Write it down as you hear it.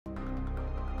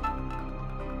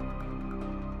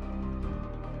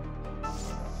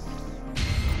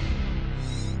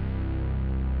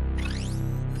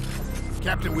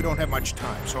Captain, we don't have much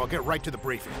time, so I'll get right to the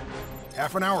briefing.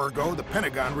 Half an hour ago, the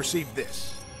Pentagon received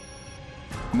this.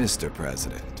 Mr.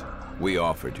 President, we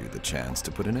offered you the chance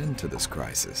to put an end to this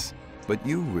crisis, but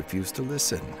you refused to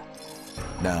listen.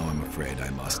 Now I'm afraid I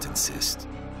must insist.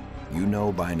 You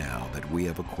know by now that we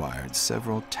have acquired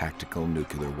several tactical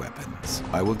nuclear weapons.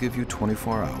 I will give you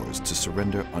 24 hours to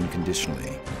surrender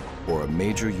unconditionally, or a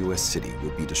major U.S. city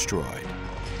will be destroyed.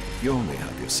 You only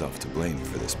have yourself to blame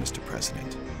for this, Mr.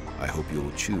 President. I hope you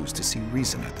will choose to see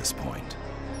reason at this point.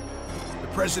 The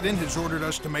President has ordered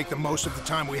us to make the most of the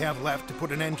time we have left to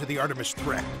put an end to the Artemis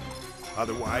threat.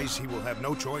 Otherwise, he will have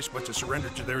no choice but to surrender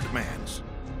to their demands.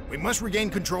 We must regain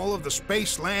control of the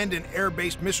space, land, and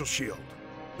air-based missile shield.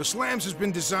 The SLAMS has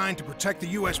been designed to protect the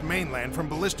U.S. mainland from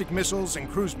ballistic missiles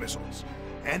and cruise missiles,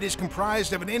 and is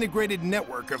comprised of an integrated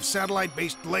network of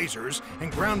satellite-based lasers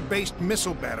and ground-based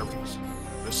missile batteries.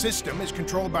 The system is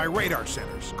controlled by radar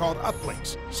centers, called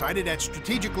uplinks, sited at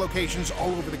strategic locations all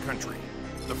over the country.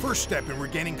 The first step in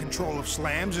regaining control of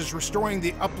SLAMS is restoring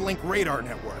the uplink radar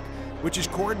network, which is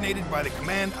coordinated by the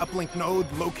command uplink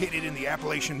node located in the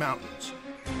Appalachian Mountains.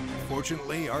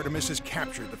 Fortunately, Artemis has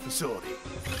captured the facility.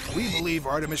 We believe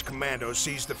Artemis Commandos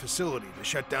seized the facility to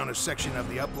shut down a section of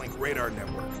the uplink radar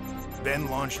network, then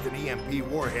launched an EMP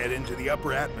warhead into the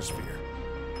upper atmosphere.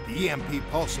 The EMP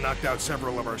pulse knocked out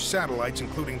several of our satellites,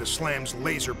 including the SLAM's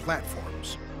laser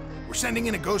platforms. We're sending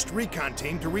in a Ghost recon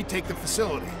team to retake the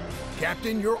facility.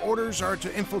 Captain, your orders are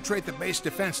to infiltrate the base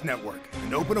defense network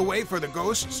and open a way for the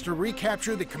Ghosts to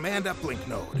recapture the command uplink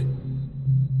node.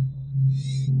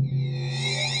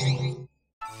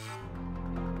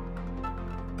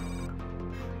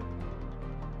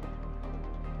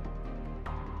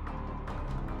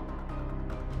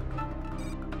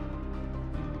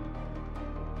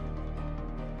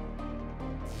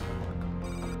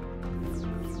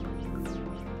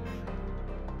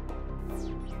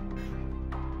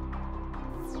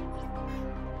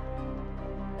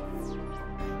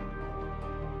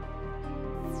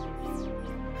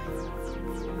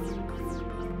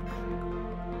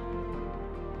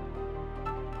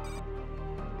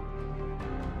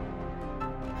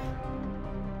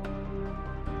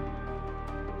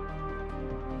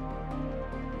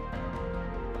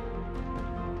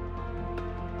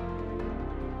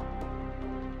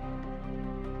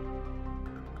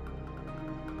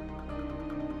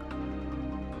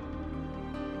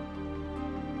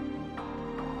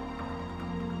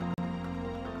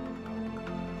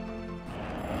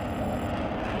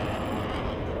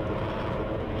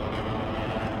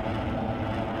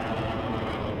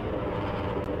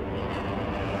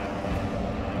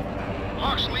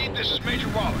 HWAX lead, this is Major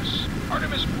Wallace.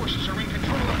 Artemis forces are in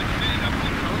control of the command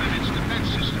uplink node and its defense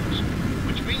systems,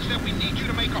 which means that we need you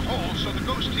to make a hole so the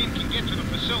Ghost team can get to the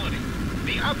facility.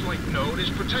 The uplink node is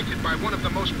protected by one of the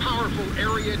most powerful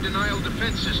area denial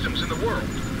defense systems in the world.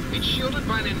 It's shielded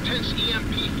by an intense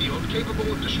EMP field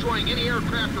capable of destroying any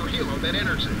aircraft or helo that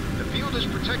enters it. The field is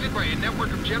protected by a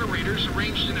network of generators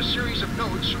arranged in a series of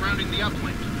nodes surrounding the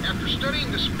uplink. After studying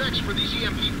the specs for these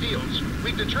EMP fields,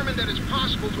 we've determined that it's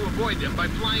possible to avoid them by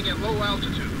flying at low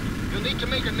altitude. You'll need to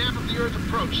make a nap-of-the-earth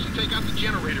approach to take out the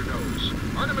generator nodes.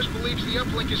 Artemis believes the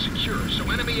uplink is secure,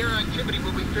 so enemy air activity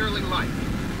will be fairly light.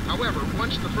 However,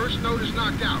 once the first node is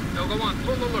knocked out, they'll go on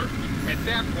full alert. At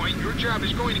that point, your job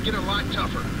is going to get a lot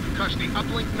tougher, because the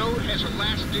uplink node has a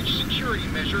last-ditch security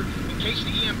measure in case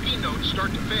the EMP nodes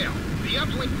start to fail. The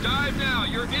uplink... Dive now!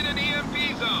 You're in an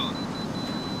EMP zone!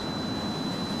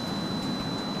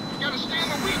 You gotta stay in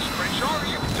the weeds, Crenshaw, or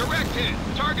you... Direct hit!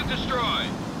 Target destroyed!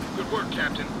 Good work,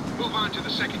 Captain. Move on to the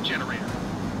second generator.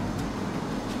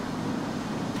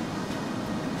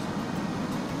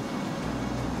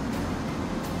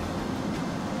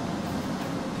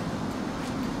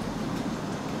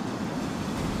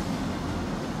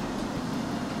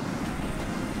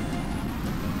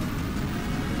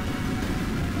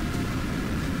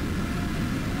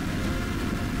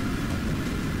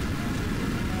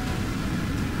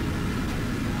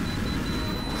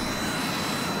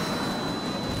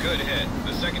 Good hit.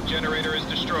 The second generator is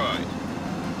destroyed.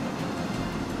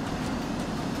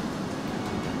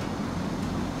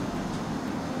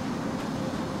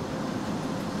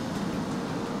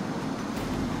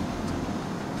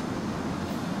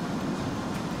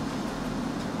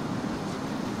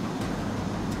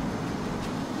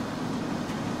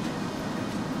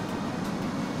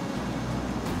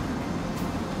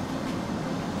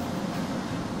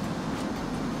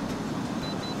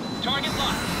 Target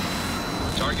locked.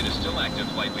 Target is still active,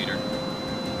 Flight Leader.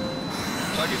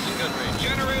 Target's in gun range.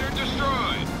 Generator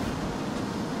destroyed.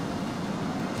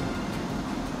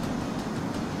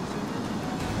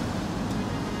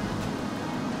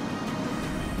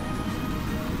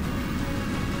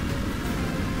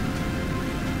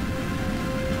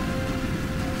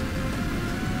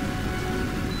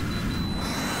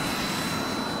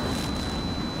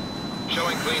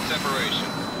 between separation.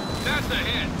 That's a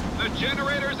hit. The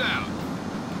generator's out.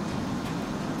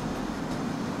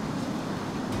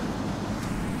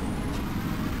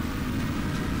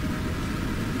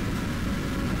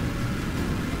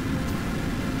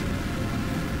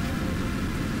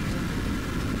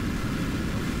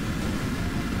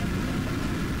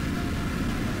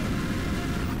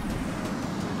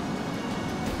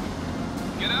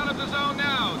 Get out of the zone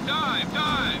now! Dive!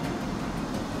 Dive!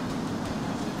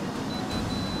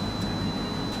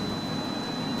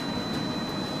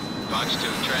 Box 2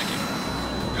 tracking.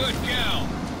 Good kill!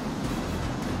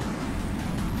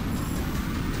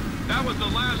 That was the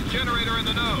last generator in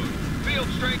the node. Field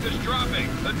strength is dropping.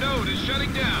 The node is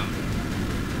shutting down.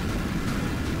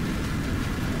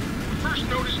 The first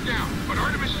node is down, but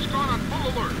Artemis has gone on full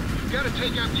alert. You've got to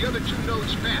take out the other two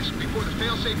nodes fast before the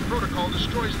failsafe protocol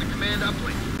destroys the command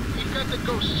uplink. We've got the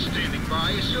ghosts standing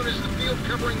by as soon as the field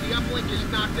covering the uplink is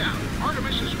knocked out.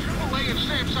 Artemis has AAA and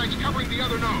SAM sites covering the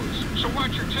other nodes, so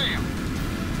watch your tail.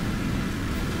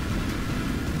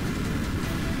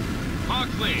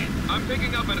 Hawksley, I'm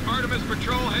picking up an Artemis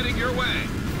patrol heading your way.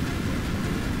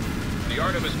 The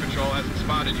Artemis patrol hasn't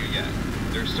spotted you yet.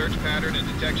 Their search pattern and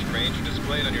detection range are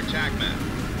displayed on your TAC map.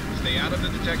 Stay out of the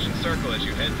detection circle as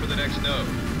you head for the next node.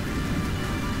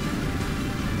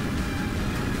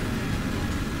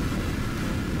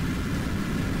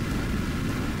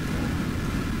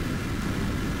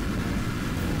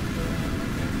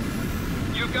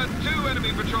 You've got two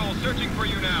enemy patrols searching for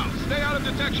you now. Stay out of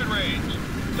detection range.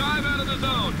 Dive out of the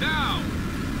zone, now!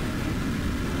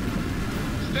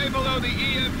 Stay below the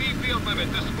EMP field limit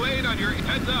displayed on your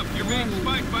heads up. You're being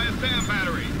spiked by a SAM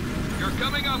battery. You're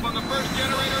coming up on the first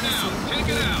generator now. Take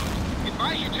it out.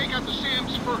 Advise you take out the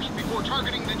SAMs first before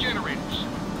targeting the generators.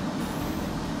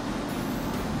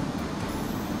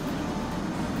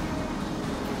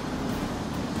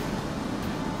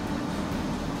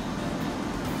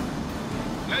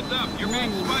 Heads up, you're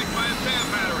being spiked by a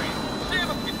SAM battery. Stand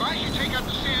up. Advise you take out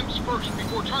the SAMs first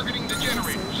before targeting the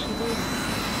generators.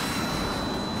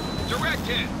 Direct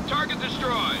hit. Target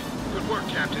destroyed. Good work,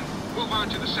 Captain. Move on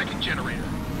to the second generator.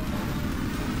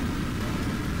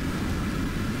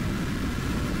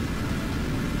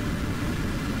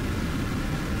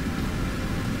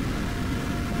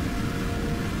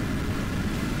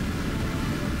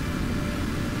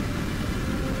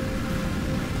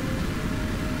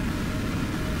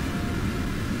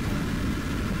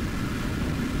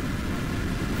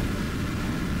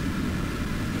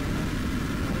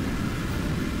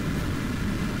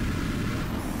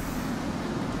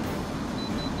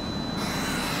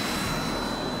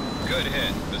 Good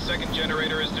hit. The second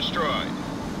generator is destroyed.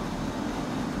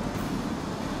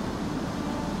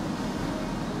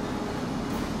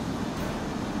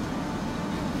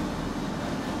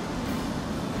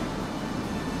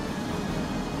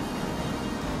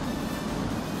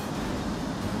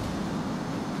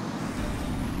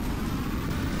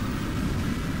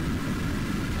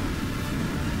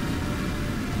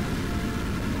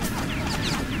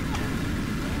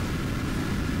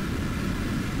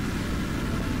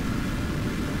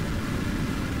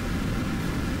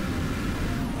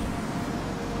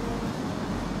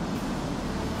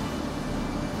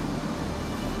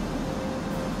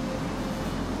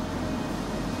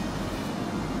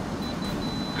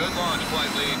 Good launch,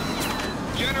 flight lead.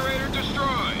 Generator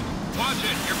destroyed. Watch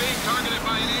it. You're being targeted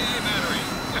by an AA battery.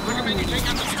 I recommend you take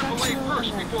out the AAA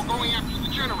first before going after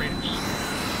the generators.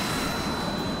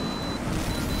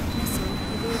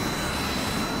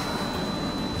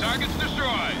 Target's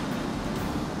destroyed.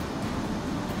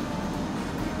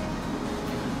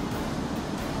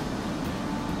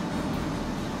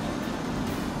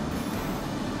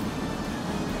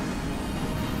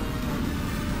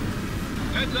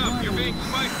 Heads up, you're being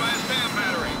spiked by a SAM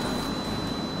battery.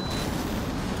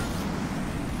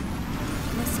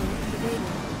 Missile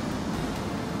evaded.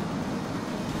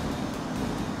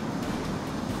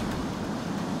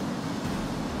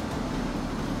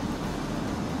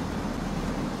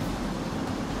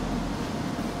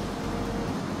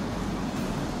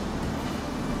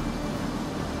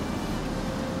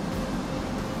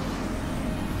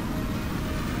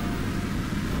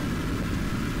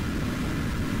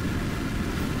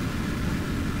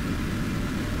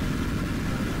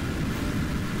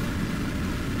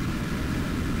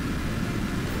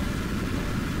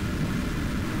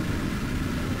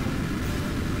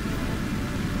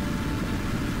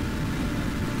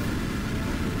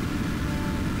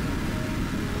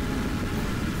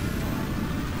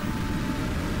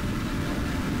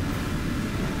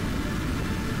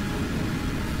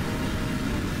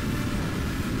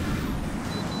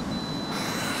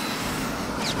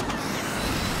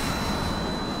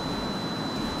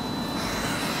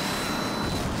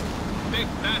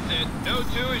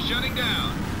 shutting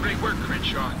down. Great work,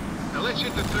 Crenshaw. Now let's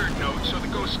hit the third node so the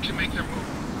ghosts can make their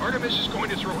move. Artemis is going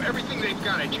to throw everything they've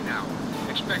got at you now.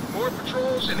 Expect more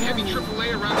patrols and heavy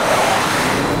AAA around the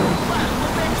node.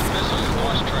 Missiles have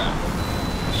lost track.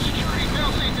 The security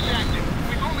failsafe is active.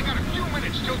 We've only got a few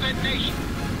minutes till detonation.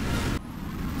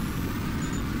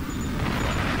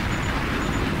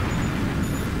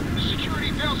 The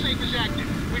security failsafe is active.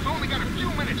 We've only got a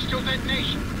few minutes till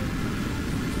detonation.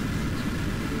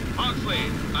 Oxley,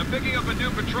 I'm picking up a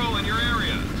new patrol in your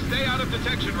area. Stay out of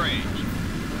detection range.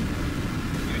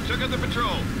 You took out the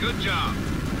patrol. Good job.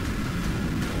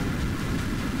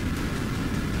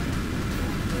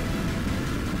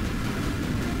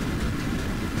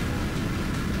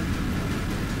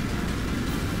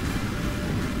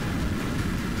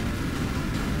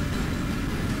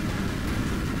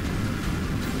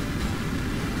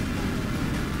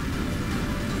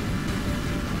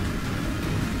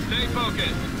 Stay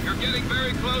focused. You're getting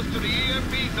very close to the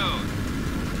EMP zone.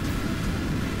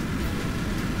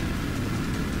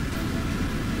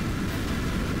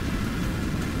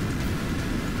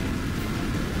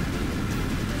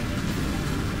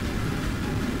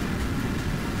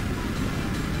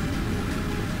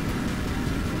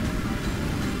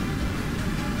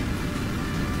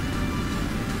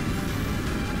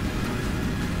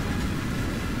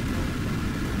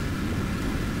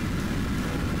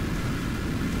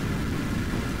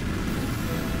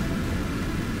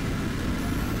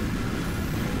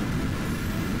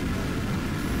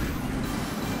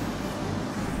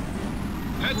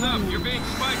 Heads up, you're being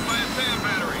spiked by a SAM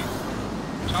battery.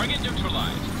 Target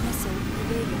neutralized. Missile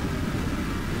evaded.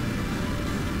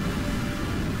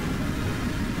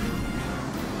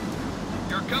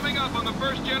 You're coming up on the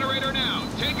first generator now.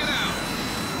 Take it out.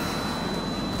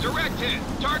 Direct hit.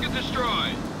 Target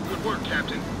destroyed. Good work,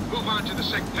 Captain. Move on to the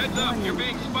second. Heads up, you're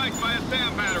being spiked by a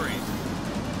SAM battery.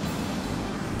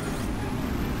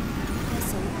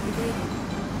 Missile evaded.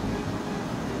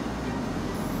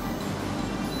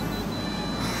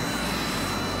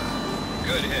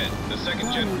 Good hit. The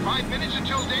second gen... 5 minutes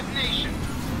until detonation.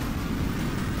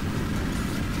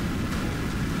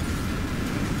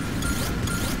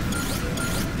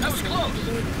 That was close.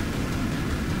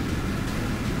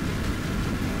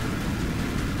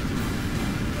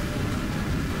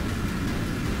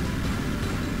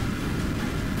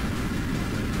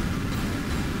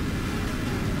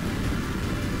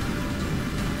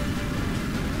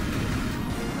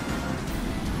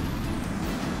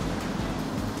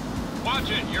 Watch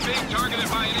it. You're being targeted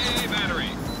by an AA battery.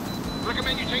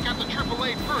 Recommend you take out the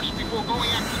AAA first before going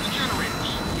after the generators.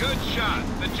 Good shot.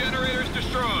 The generator's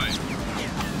destroyed.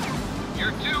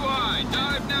 You're too high.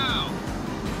 Dive now.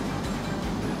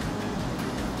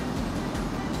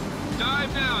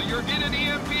 Dive now. You're in an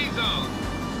EMP zone.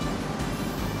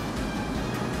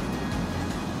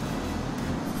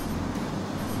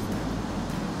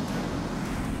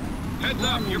 Heads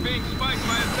up. You're being spiked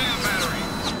by a SAM battery.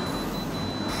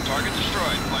 Target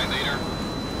destroyed, flight leader.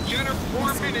 Jenner,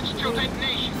 4 minutes till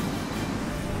detonation.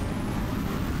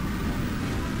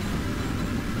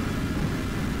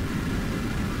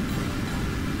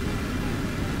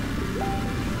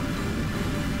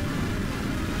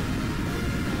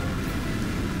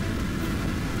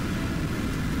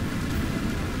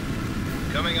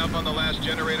 Coming up on the last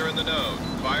generator in the node.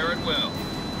 Fire at will.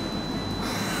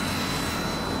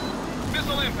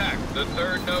 Missile impact. The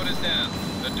third node is down.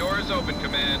 The door is open,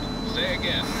 Command. Say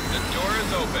again. The door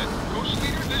is open. Ghost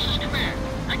Leader, this is Command.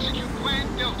 Execute Plan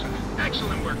Delta.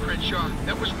 Excellent work, Crenshaw.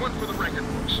 That was one for the record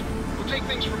books. We'll take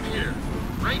things from here.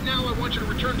 Right now, I want you to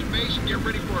return to base and get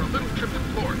ready for a little trip to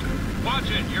Florida. Watch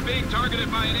it. You're being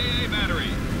targeted by an AA battery.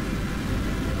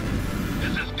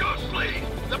 This is Ghost Lead.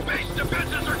 The base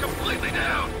defenses are completely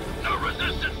down. No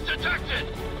resistance detected.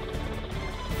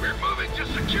 We're moving to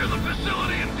secure the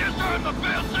facility and disarm the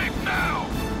failsafe now.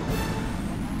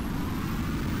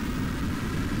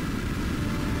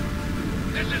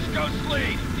 This is Ghost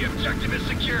Lead. The objective is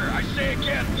secure. I say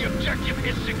again, the objective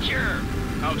is secure.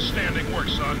 Outstanding work,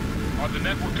 son. Are the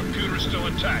network computers still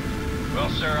intact? Well,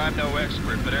 sir, I'm no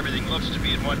expert, but everything looks to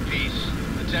be in one piece.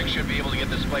 The tech should be able to get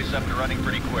this place up and running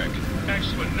pretty quick.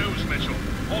 Excellent news, Mitchell.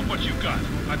 Hold what you've got.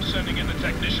 I'm sending in the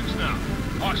technicians now.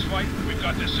 Oxflight, we've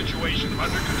got this situation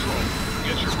under control.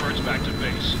 Get your birds back to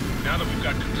base. Now that we've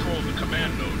got control of the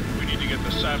command node, we need to get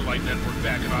the satellite network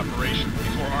back in operation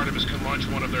before Artemis can launch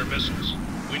one of their missiles.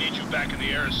 We need you back in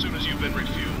the air as soon as you've been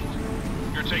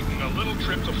refueled. You're taking a little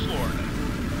trip to Florida.